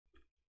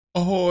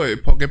Ahoy,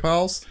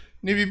 Pokepals!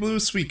 Navy Blue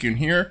Suicune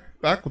here,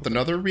 back with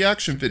another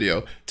reaction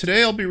video.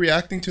 Today I'll be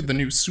reacting to the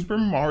new Super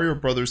Mario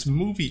Bros.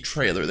 Movie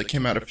trailer that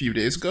came out a few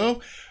days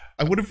ago.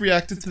 I would have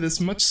reacted to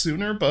this much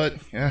sooner, but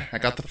yeah, I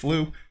got the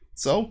flu.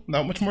 So,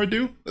 without much more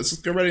ado, let's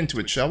just get right into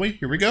it, shall we?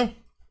 Here we go.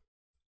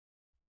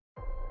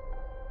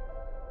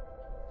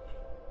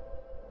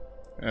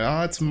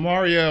 Ah, it's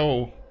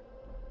Mario.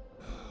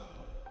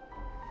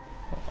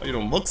 Oh, you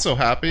don't look so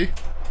happy.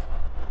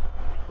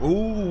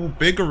 Ooh,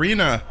 big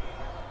arena.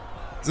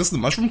 Is this the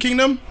Mushroom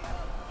Kingdom?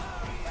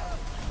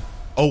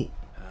 Oh.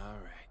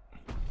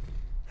 Alright.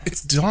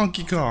 It's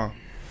Donkey Kong.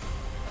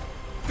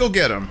 Go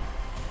get him.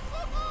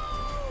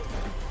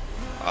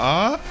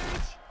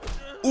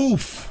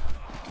 Oof.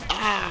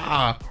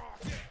 Ah.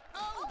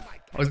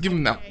 I was giving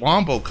him that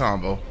wombo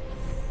combo.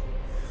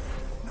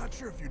 Not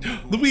sure if you know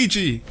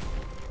Luigi.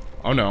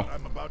 Oh no.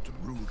 I'm about to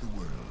rule the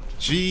world.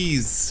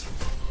 Jeez.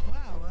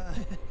 Wow,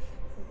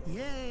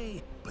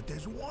 yay. But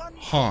there's one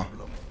Huh.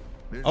 problem.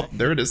 There's Oh,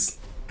 there it is.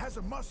 has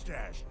a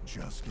mustache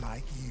just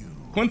like you.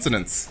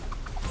 Coincidence.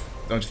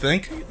 Don't you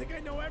think? You think I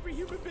know every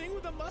human being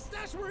with a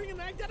mustache wearing an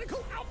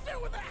identical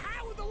outfit with a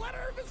hat with the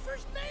letter of his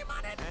first name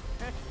on it?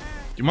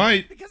 You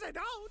might. Because I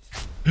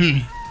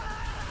don't.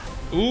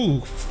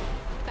 Oof.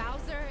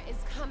 Bowser is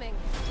coming.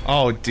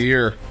 Oh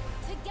dear.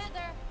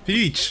 Together,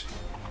 Peach.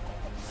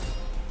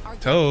 our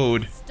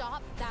Toad.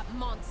 stop that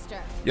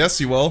monster. Yes,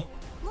 you will.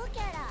 Look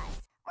at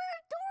us.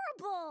 We're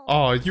adorable.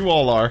 Oh, you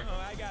all are.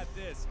 Oh, I got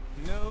this.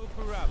 No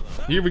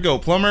problem. Here we go,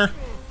 plumber.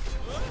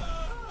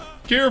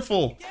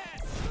 Careful.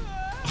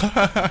 Come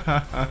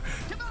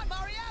on,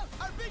 Mario.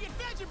 Our big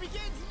adventure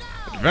begins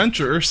now.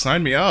 Adventure,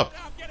 sign me up.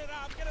 Get it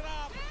off, get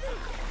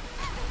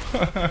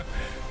it off.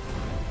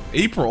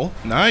 April,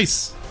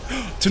 nice.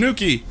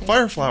 Tanuki,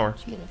 fire flower.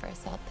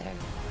 Universe out there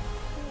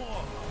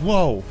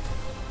Whoa.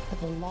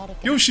 with a lot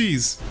of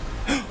Yoshi's.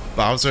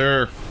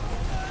 Bowser.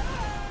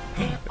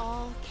 They're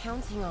all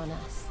counting on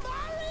us.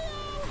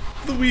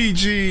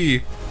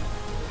 Luigi.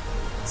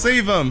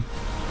 Save him.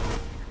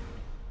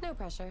 No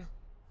pressure.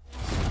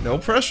 No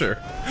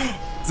pressure.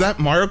 Is that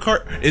Mario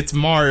Kart? It's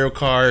Mario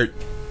Kart.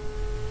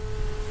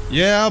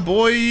 Yeah,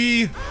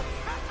 boy.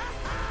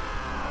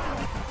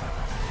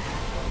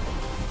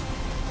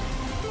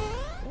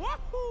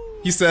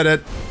 He said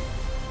it.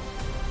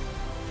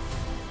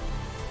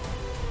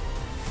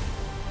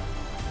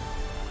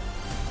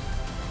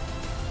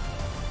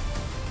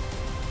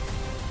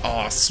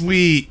 Aw,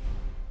 sweet.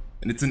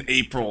 And it's in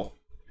April.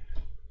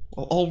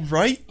 Well,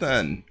 alright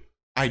then.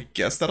 I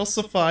guess that'll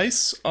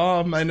suffice.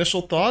 My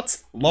initial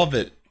thoughts? Love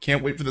it.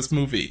 Can't wait for this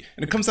movie.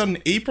 And it comes out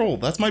in April.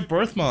 That's my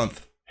birth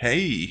month.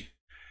 Hey.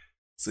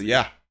 So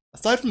yeah,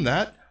 aside from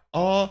that,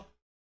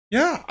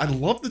 yeah, I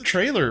love the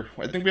trailer.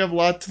 I think we have a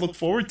lot to look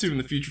forward to in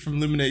the future from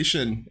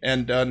Illumination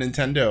and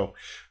Nintendo.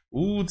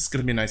 Ooh, it's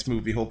gonna be a nice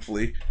movie,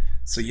 hopefully.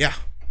 So yeah.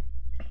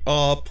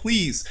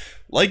 Please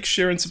like,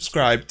 share, and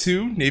subscribe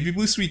to Navy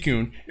Blue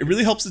Suicune. It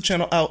really helps the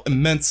channel out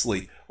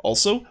immensely.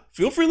 Also,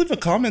 feel free to leave a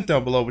comment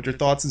down below with your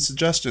thoughts and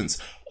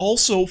suggestions.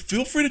 Also,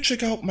 feel free to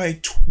check out my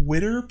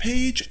Twitter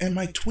page and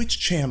my Twitch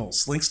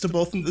channels. Links to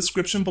both in the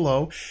description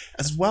below,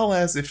 as well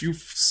as if you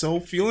so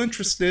feel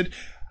interested,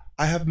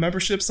 I have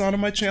memberships on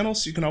my channel,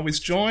 so you can always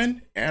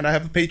join, and I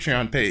have a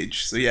Patreon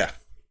page, so yeah.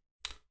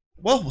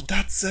 Well, with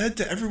that said,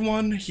 to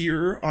everyone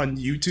here on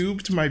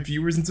YouTube, to my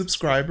viewers and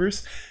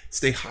subscribers,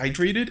 stay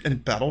hydrated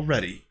and battle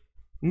ready.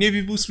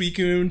 Navy Blue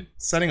Suicune,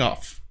 signing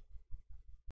off.